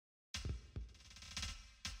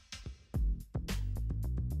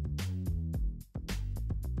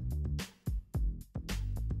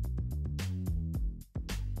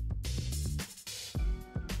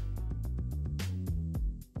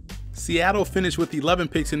Seattle finished with 11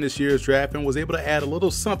 picks in this year's draft and was able to add a little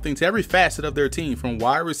something to every facet of their team, from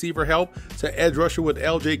wide receiver help to edge rusher with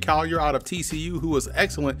L.J. Collier out of TCU, who was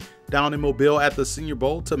excellent down in Mobile at the Senior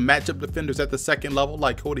Bowl, to matchup defenders at the second level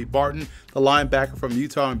like Cody Barton, the linebacker from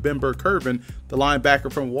Utah, and Ben Burke-Kirven, the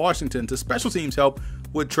linebacker from Washington, to special teams help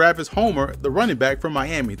with Travis Homer, the running back from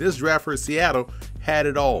Miami. This draft for Seattle had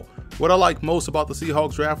it all. What I liked most about the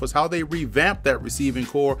Seahawks draft was how they revamped that receiving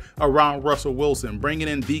core around Russell Wilson, bringing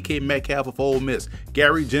in DK Metcalf of Ole Miss,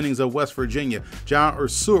 Gary Jennings of West Virginia, John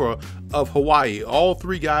Ursula of Hawaii. All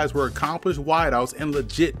three guys were accomplished wideouts and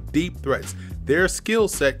legit deep threats. Their skill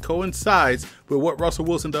set coincides with what Russell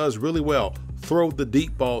Wilson does really well: throw the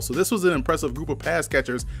deep ball. So this was an impressive group of pass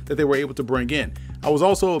catchers that they were able to bring in. I was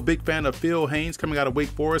also a big fan of Phil Haynes coming out of Wake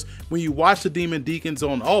Forest. When you watch the Demon Deacons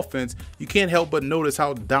on offense, you can't help but notice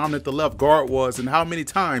how dominant the left guard was and how many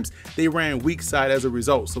times they ran weak side as a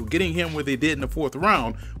result. So getting him where they did in the 4th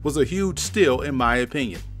round was a huge steal in my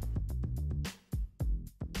opinion.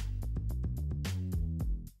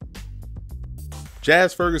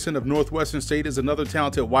 Jazz Ferguson of Northwestern State is another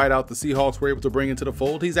talented wideout the Seahawks were able to bring into the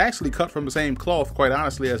fold. He's actually cut from the same cloth, quite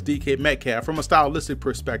honestly, as DK Metcalf from a stylistic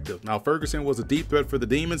perspective. Now, Ferguson was a deep threat for the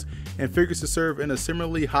Demons and figures to serve in a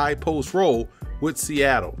similarly high post role with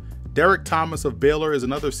Seattle. Derek Thomas of Baylor is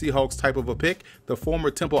another Seahawks type of a pick. The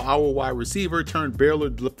former Temple Owl wide receiver turned Baylor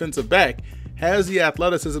defensive back has the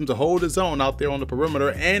athleticism to hold his own out there on the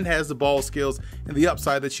perimeter and has the ball skills and the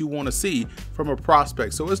upside that you want to see from a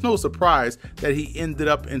prospect. So it's no surprise that he ended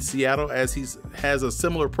up in Seattle, as he has a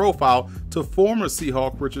similar profile to former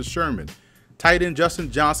Seahawk Richard Sherman. Tight end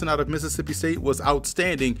Justin Johnson out of Mississippi State was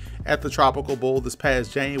outstanding at the Tropical Bowl this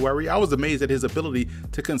past January. I was amazed at his ability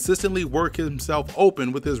to consistently work himself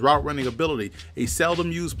open with his route running ability. A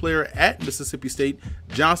seldom used player at Mississippi State,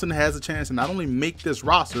 Johnson has a chance to not only make this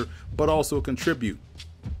roster, but also contribute.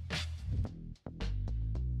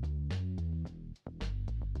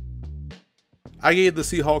 I gave the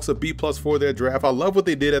Seahawks a B+ for their draft. I love what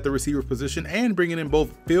they did at the receiver position, and bringing in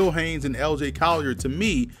both Phil Haynes and L.J. Collier, to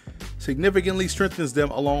me, significantly strengthens them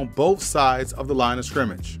along both sides of the line of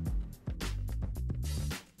scrimmage.